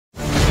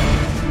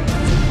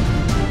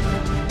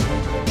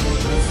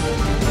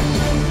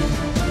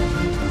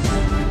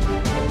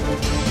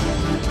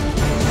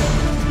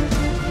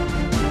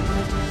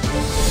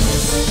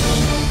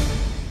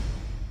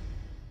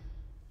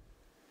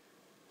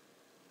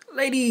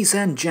Ladies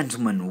and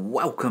gentlemen,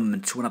 welcome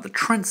to another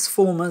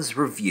Transformers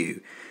review.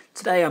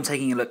 Today I'm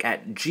taking a look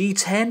at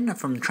G10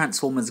 from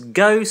Transformers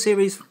Go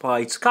series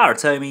by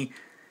Takara.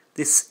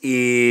 This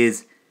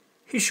is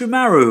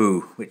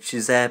Hishoumaru, which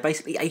is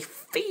basically a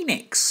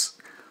phoenix,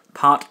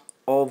 part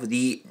of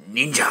the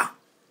Ninja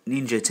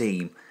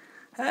team.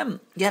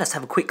 Let's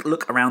have a quick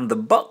look around the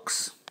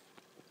box.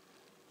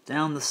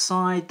 Down the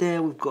side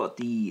there we've got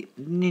the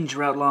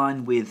Ninja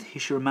outline with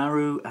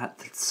Hishoumaru at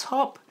the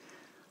top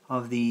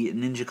of the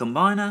Ninja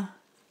Combiner.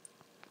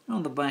 And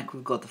on the back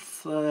we've got the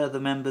further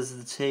members of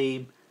the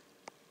team,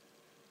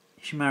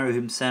 Hishoumaru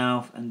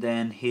himself, and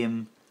then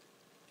him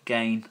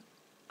again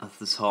at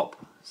the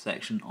top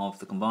section of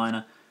the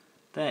Combiner.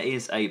 There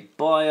is a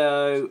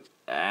bio,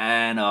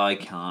 and I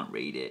can't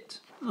read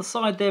it. On the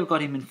side there we've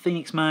got him in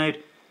Phoenix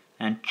mode,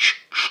 and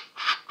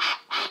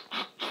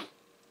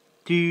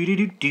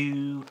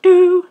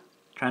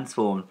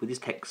transformed with his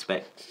tech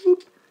spec.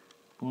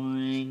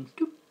 Boing,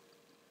 doop.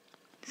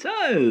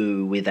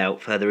 So,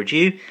 without further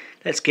ado,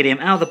 let's get him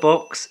out of the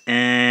box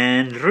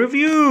and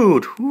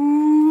reviewed.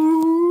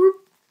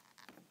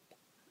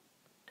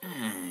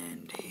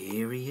 And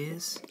here he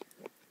is,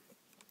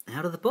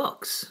 out of the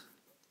box.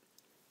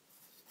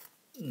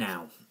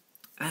 Now,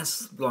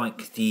 as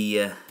like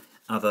the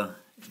other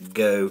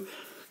Go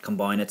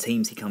Combiner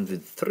teams, he comes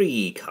with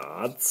 3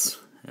 cards.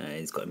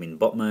 He's got him in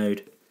bot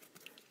mode,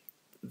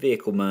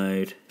 vehicle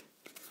mode,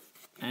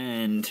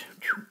 and see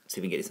if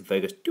we can get this in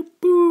focus.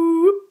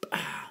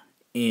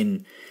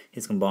 In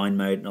his combined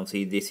mode, and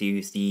obviously this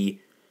is the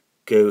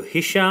Go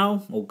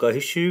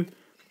Hishu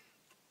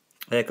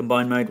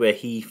combined mode, where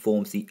he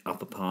forms the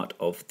upper part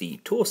of the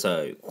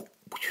torso.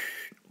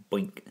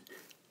 Boink.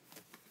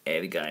 There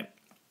we go.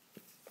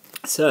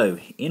 So,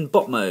 in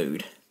bot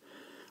mode,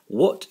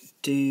 what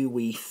do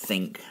we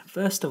think?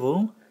 First of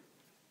all,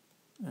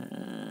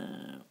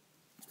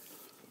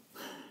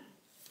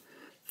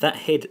 that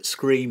head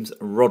screams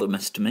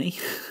Rodimus to me.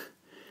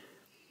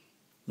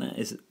 That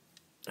is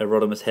a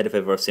Rodimus head if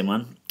ever I've seen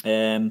one.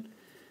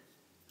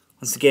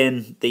 Once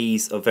again,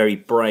 these are very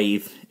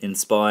Brave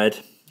inspired.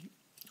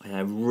 I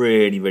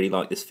really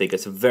like this figure.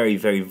 It's a very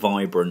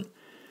vibrant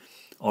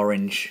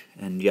orange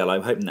and yellow.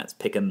 I'm hoping that's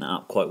picking that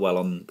up quite well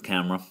on the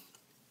camera.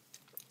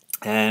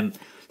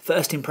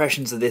 First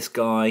impressions of this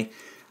guy,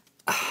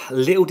 a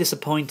little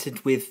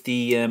disappointed with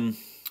the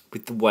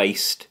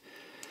waist.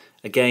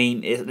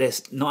 Again,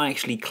 it's not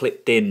actually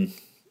clipped in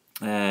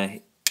here.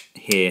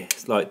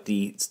 It's like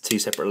the 2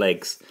 separate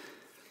legs.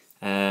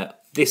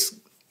 This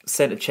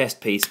centre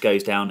chest piece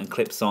goes down and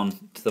clips on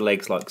to the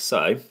legs like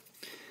so,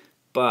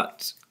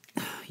 but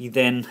you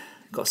then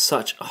got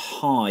such a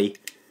high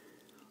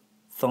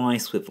thigh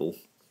swivel.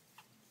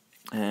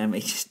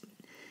 It's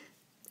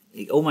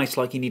almost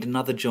like you need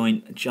another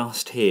joint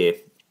just here,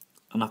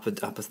 an upper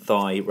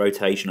thigh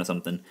rotation or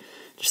something.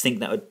 I just think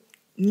that'd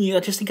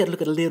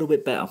look a little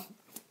bit better.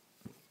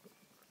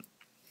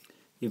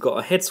 You've got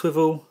a head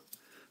swivel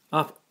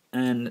up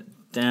and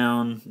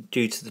down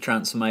due to the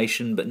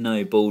transformation, but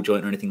no ball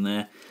joint or anything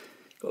there.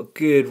 Got a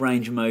good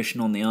range of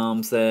motion on the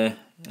arms there.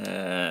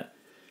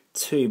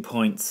 2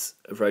 points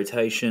of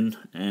rotation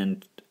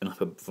and an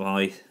upper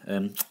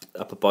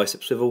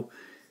bicep swivel.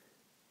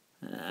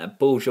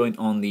 Ball joint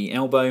on the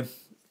elbow.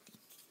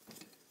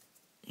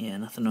 Yeah,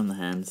 nothing on the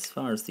hands. As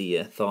far as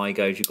the thigh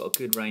goes, you've got a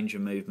good range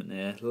of movement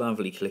there.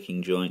 Lovely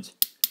clicking joint.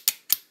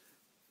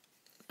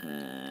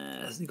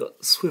 You've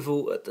got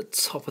swivel at the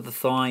top of the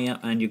thigh,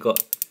 and you've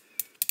got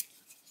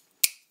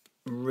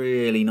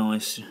really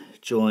nice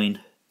join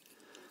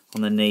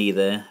on the knee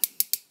there.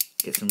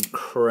 Get some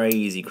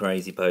crazy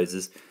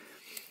poses.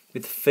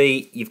 With the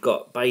feet, you've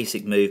got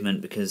basic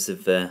movement because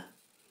of the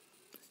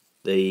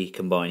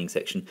combining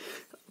section.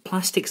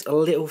 Plastic's a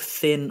little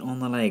thin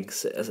on the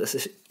legs.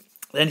 The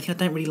only thing I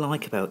don't really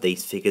like about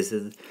these figures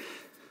is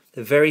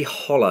they're very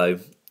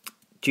hollow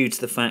due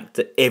to the fact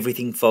that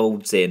everything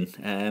folds in.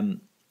 I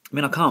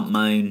mean, I can't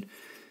moan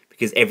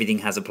because everything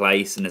has a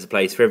place and there's a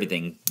place for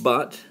everything,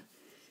 but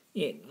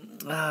it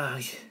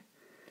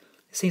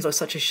seems like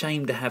such a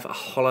shame to have a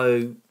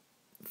hollow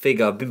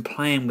figure. I've been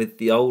playing with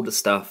the older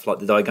stuff like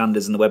the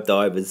Digundas and the Web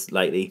Divers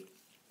lately,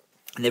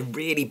 and they're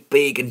really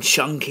big and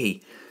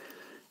chunky,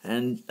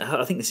 and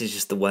I think this is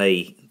just the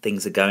way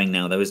things are going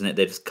now though, isn't it?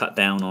 They've just cut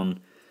down on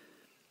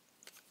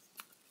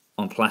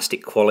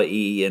plastic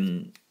quality,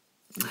 and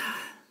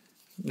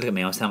look at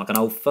me, I sound like an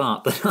old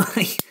fart, but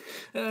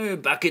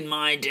back in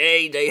my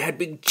day they had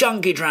big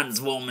chunky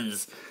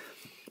Transformers.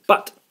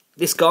 But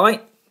this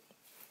guy,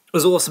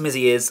 as awesome as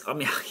he is, I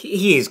mean,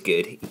 he is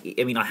good.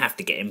 I mean, I have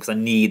to get him because I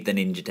need the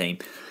Ninja team.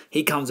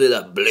 He comes with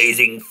a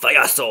blazing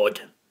fire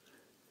sword.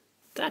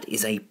 That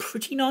is a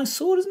pretty nice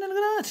sword, isn't it? Look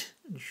at that.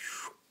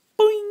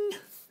 Boing.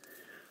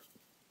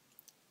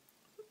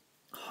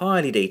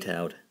 Highly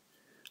detailed.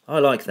 I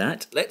like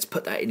that. Let's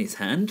put that in his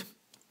hand.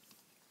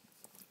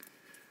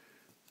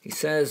 He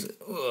says,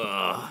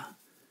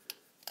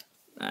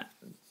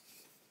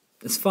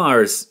 as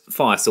far as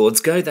fire swords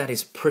go, that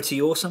is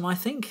pretty awesome, I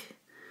think.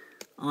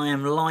 I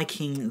am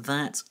liking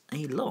that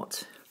a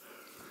lot.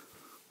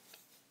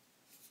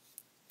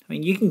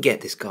 mean, you can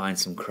get this guy in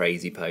some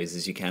crazy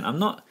poses. You can.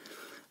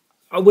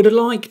 I would have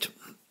liked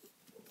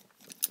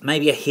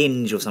maybe a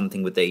hinge or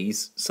something with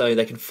these, so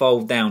they can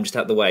fold down just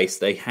out the way, so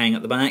they hang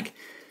at the back.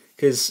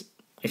 Because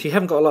if you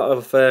haven't got a lot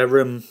of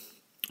room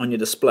on your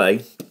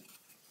display,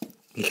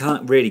 you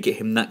can't really get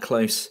him that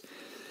close to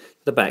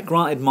the back.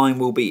 Granted, mine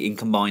will be in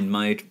combined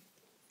mode,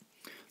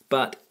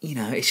 but you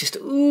know, it's just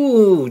just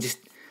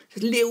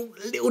little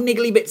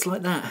niggly bits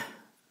like that.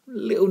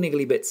 Little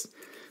niggly bits.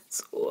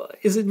 So,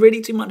 is it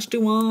really too much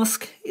to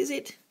ask? Is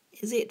it?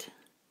 Is it?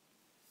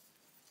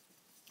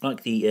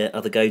 Like the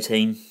other Go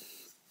team,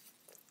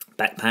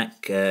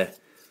 backpack,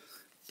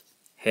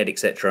 head,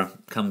 etc.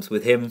 comes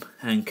with him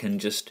and can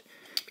just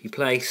be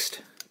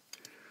placed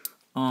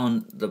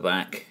on the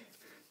back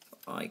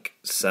like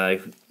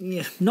so.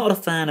 Yeah, not a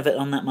fan of it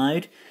on that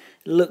mode.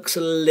 It looks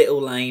a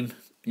little lame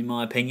in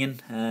my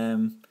opinion.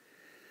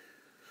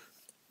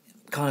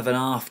 Kind of an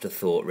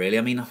afterthought really.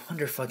 I mean, I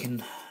wonder if I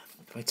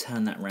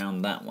turn that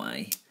round that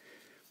way.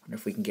 I wonder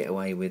if we can get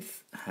away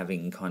with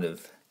having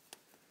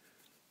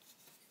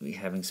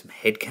having some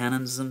head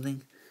cannons or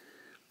something.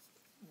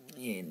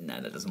 Yeah, no,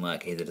 that doesn't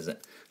work either, does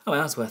it? Oh,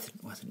 well, that's worth it.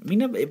 I mean,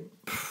 no,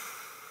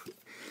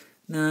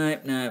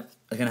 I'm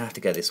going to have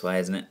to go this way,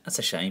 isn't it? That's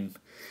a shame.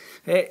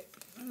 Yeah,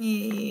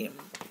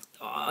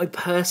 I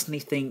personally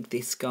think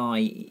this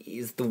guy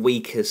is the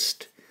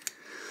weakest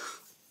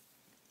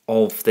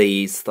of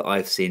these that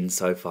I've seen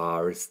so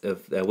far. Is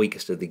the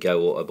weakest of the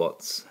Go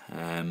Autobots.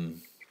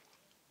 I'm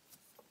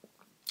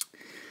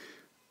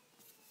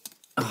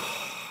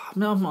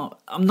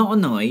not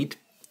annoyed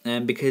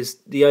because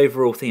the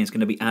overall thing is going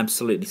to be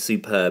absolutely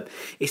superb.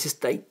 It's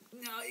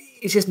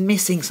just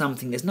missing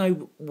something. There's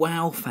no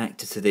wow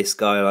factor to this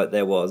guy like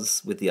there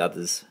was with the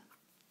others.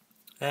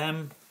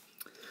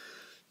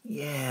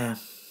 Yeah.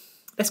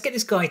 Let's get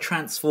this guy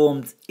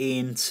transformed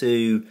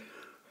into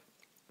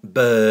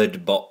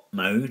bird bot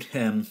mode.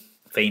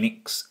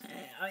 Phoenix.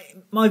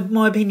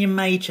 My opinion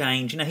may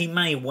change. You know, he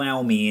may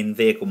wow me in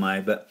vehicle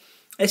mode, but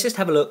let's just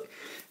have a look.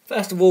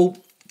 First of all,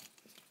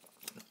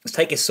 let's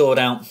take his sword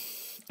out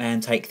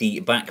and take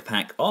the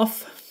backpack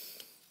off.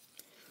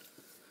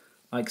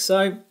 Like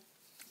so.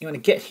 You want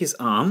to get his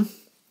arm.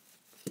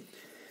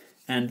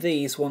 And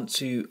these want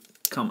to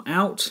come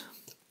out,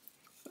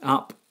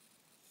 up,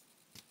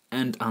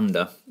 and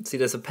under. See,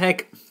 there's a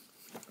peg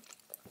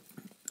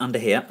under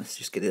here. Let's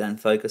just get it in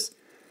focus.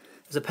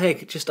 There's a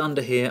peg just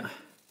under here.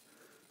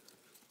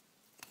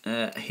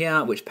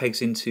 Here, which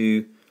pegs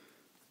into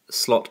the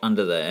slot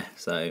under there.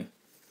 So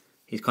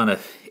he's kind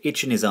of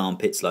itching his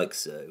armpits like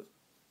so.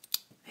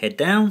 Head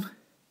down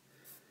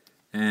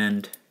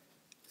and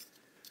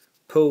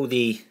pull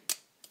the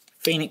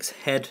Phoenix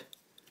head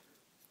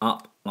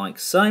up like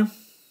so.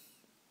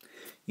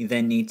 You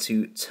then need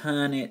to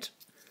turn it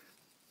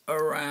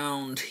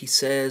around, he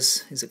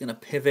says. Is it going to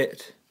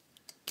pivot?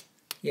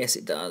 Yes,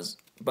 it does.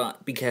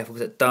 But be careful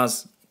because it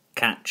does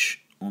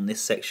catch on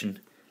this section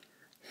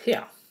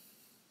here.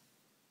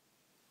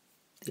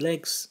 The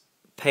legs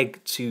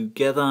peg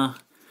together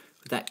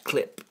with that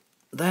clip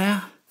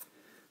there,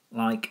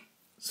 like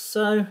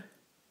so.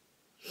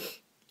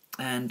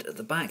 And at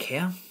the back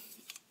here,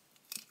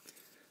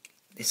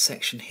 this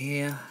section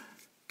here,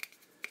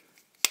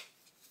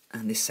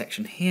 and this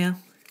section here,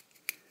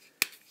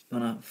 you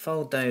want to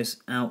fold those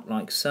out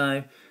like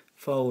so.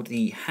 Fold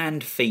the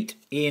hand feet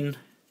in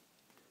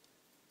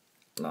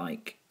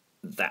like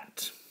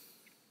that.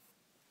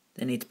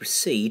 Then need to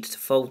proceed to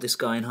fold this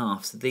guy in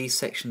half. So these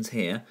sections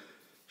here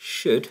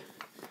should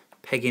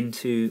peg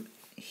into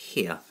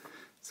here.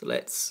 So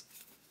let's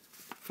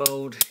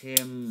fold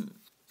him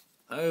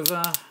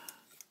over.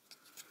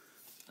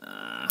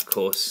 Of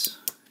course,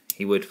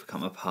 he would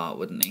come apart,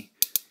 wouldn't he?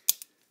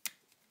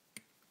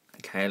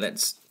 Okay,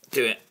 let's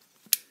do it.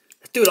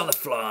 Let's do it on the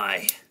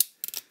fly,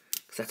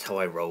 because that's how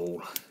I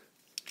roll.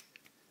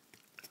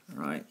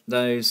 Right,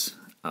 those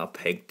are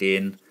pegged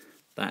in.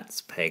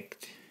 That's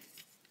pegged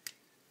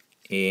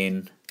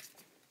in,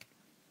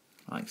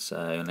 like so.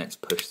 And let's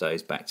push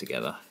those back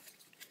together.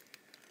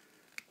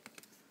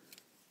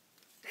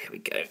 There we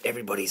go.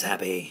 Everybody's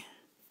happy.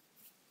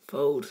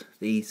 Fold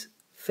these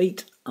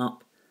feet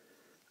up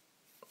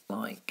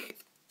like,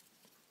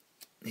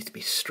 needs to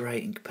be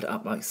straight and put it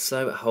up like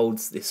so. It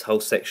holds this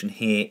whole section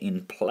here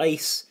in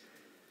place.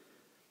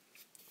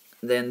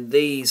 Then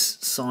these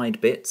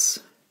side bits,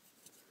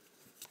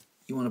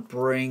 you want to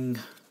bring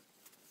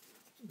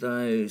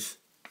those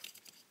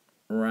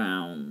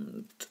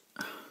round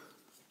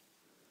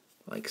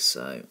like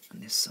so.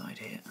 And this side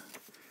here,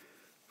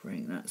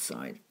 bring that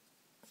side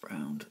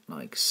round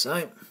like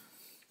so.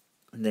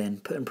 And then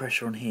putting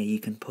pressure on here, you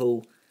can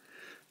pull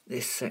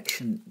this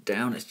section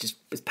down. It's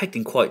pegged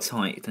in quite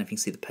tight. I don't know if you can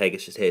see the peg,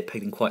 it's just here,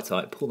 pegged in quite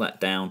tight. Pull that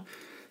down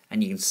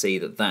and you can see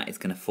that that is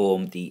going to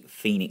form the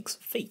Phoenix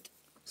feet.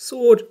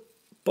 Sword,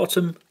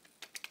 bottom,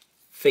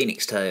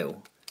 Phoenix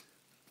tail.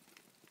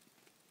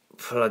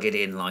 Plug it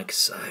in like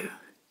so.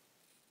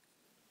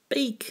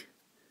 Beak.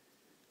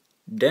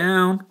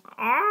 Down.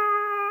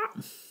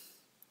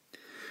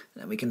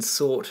 Then we can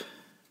sort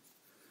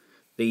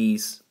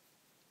these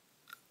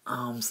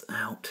arms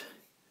out,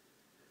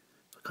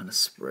 kind of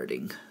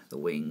spreading the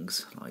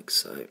wings like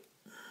so.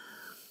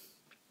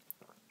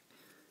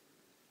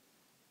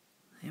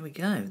 There we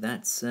go.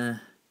 That's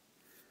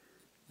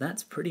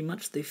pretty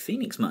much the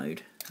Phoenix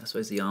mode. I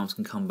suppose the arms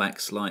can come back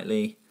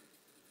slightly,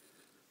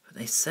 but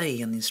they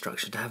say on the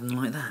instruction to have them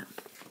like that.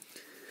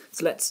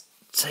 So let's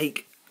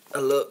take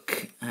a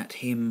look at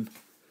him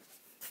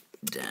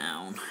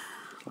down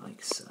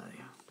like so.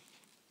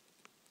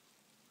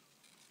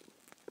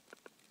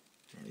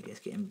 There we go. Let's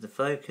get him to the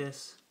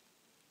focus.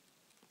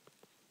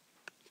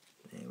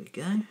 There we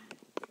go.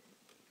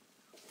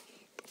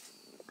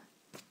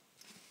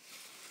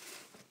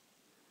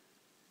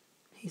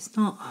 He's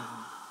not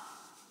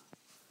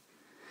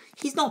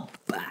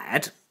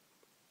bad.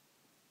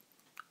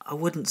 I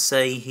wouldn't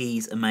say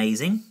he's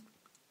amazing.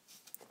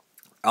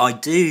 I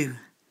do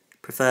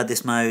prefer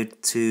this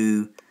mode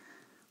to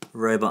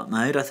robot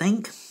mode, I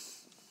think.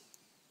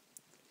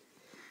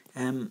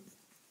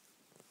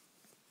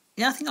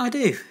 Yeah, I think I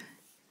do.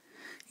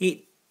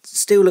 It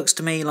still looks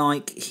to me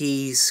like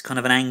he's kind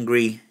of an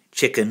angry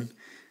chicken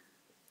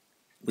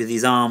with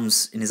his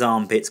arms in his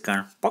armpits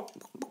going bok,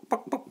 bok,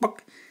 bok, bok,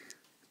 bok.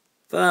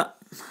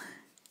 But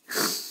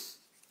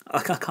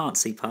I can't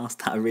see past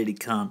that, I really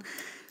can't.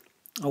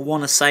 I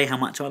want to say how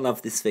much I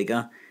love this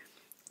figure,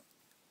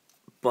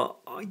 but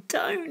I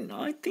don't.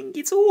 I think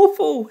it's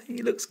awful.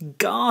 He looks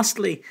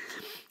ghastly.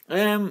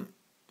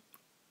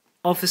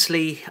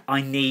 Obviously,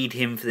 I need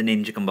him for the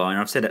Ninja Combiner.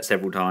 I've said that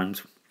several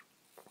times.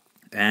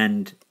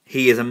 And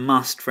he is a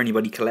must for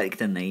anybody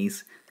collecting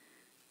these.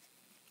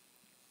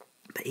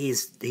 But he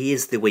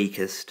is the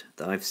weakest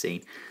that I've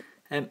seen.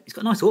 He's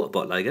got a nice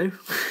Autobot logo.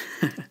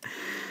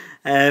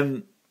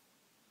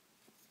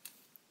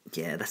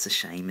 Yeah, that's a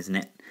shame, isn't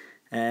it?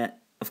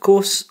 Of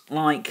course,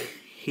 like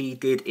he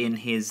did in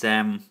his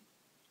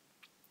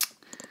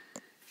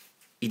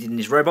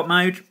robot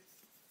mode,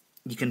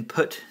 you can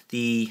put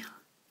the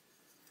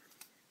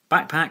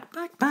backpack.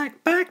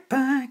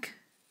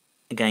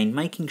 Again,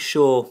 making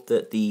sure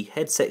that the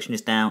head section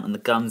is down and the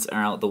guns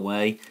are out of the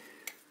way.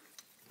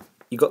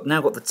 You've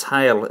now got the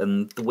tail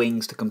and the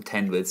wings to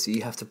contend with, so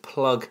you have to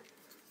plug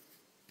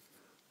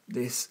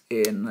this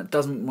in. That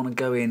doesn't want to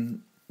go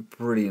in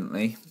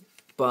brilliantly,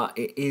 but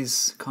it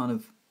is kind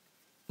of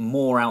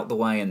more out the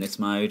way in this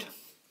mode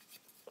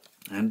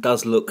and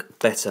does look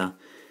better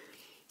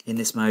in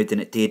this mode than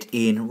it did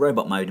in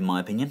robot mode, in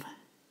my opinion.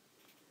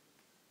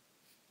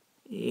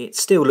 It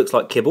still looks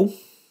like kibble,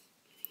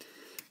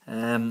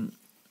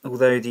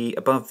 although the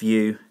above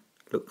view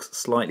looks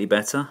slightly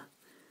better.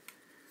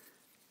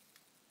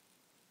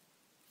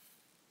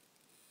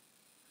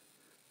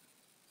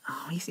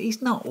 Oh,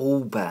 he's not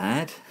all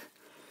bad.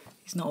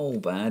 He's not all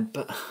bad,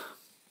 but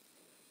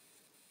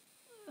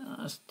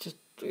it's just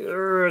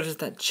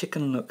that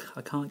chicken look.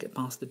 I can't get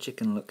past the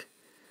chicken look.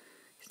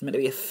 He's meant to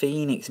be a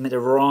phoenix, meant to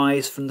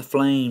rise from the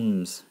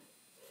flames,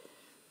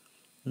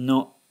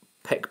 not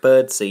peck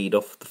birdseed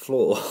off the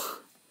floor.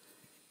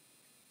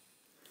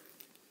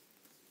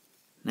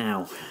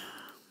 Now,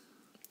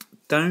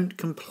 don't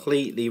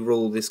completely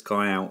rule this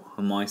guy out,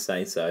 I might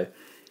say so.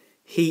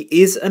 He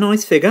is a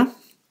nice figure.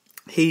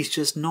 He's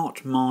just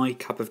not my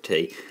cup of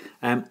tea.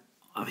 I'm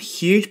a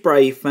huge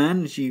Brave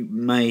fan, as you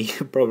may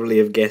probably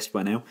have guessed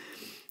by now.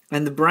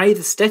 And the Brave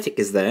aesthetic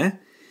is there.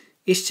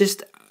 It's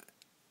just,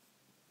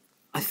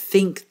 I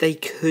think they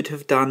could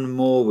have done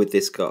more with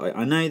this guy.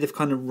 I know they've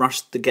kind of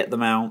rushed to get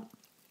them out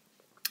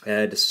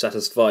to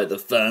satisfy the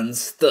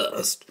fans'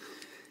 thirst.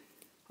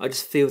 I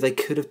just feel they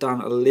could have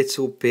done a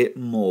little bit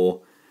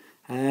more.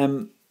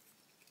 I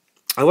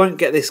won't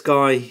get this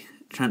guy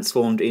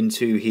transformed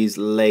into his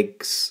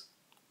legs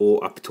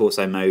or upper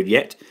torso mode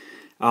yet.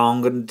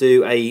 I'm going to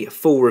do a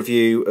full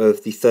review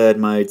of the third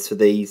modes for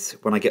these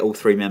when I get all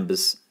three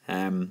members,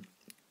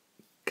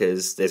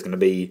 because there's going to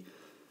be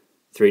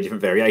 3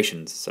 different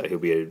variations, so he'll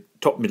be a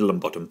top, middle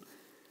and bottom.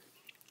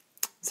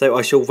 So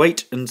I shall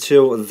wait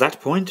until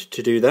that point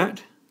to do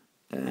that.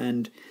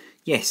 And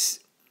yes,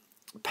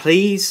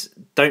 please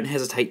don't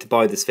hesitate to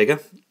buy this figure.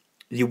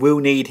 You will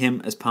need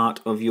him as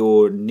part of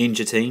your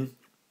ninja team.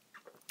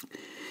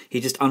 He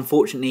just,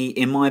 unfortunately,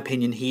 in my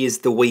opinion, he is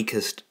the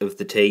weakest of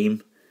the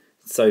team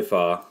so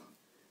far.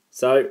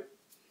 So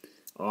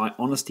I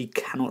honestly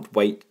cannot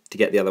wait to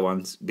get the other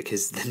ones,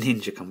 because the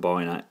Ninja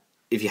Combiner,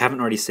 if you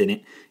haven't already seen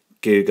it,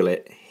 Google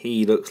it.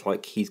 He looks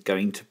like he's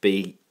going to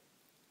be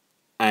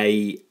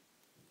a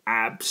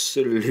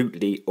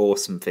absolutely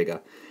awesome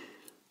figure.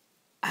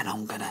 And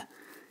I'm going to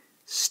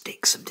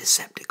stick some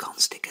Decepticon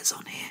stickers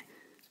on here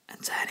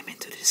and turn him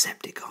into a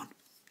Decepticon,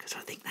 because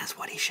I think that's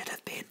what he should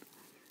have been.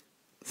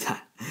 So,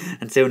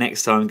 until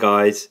next time,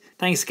 guys,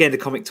 thanks again to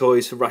Comic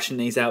Toys for rushing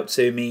these out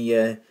to me.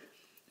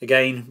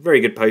 Again,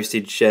 very good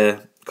postage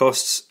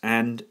costs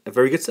and a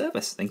very good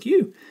service. Thank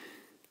you.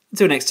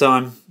 Until next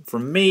time,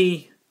 from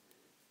me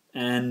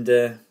and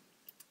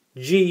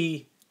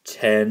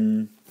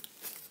G10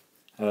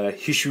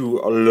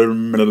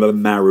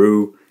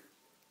 Hishoumaru,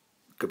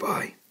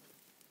 goodbye.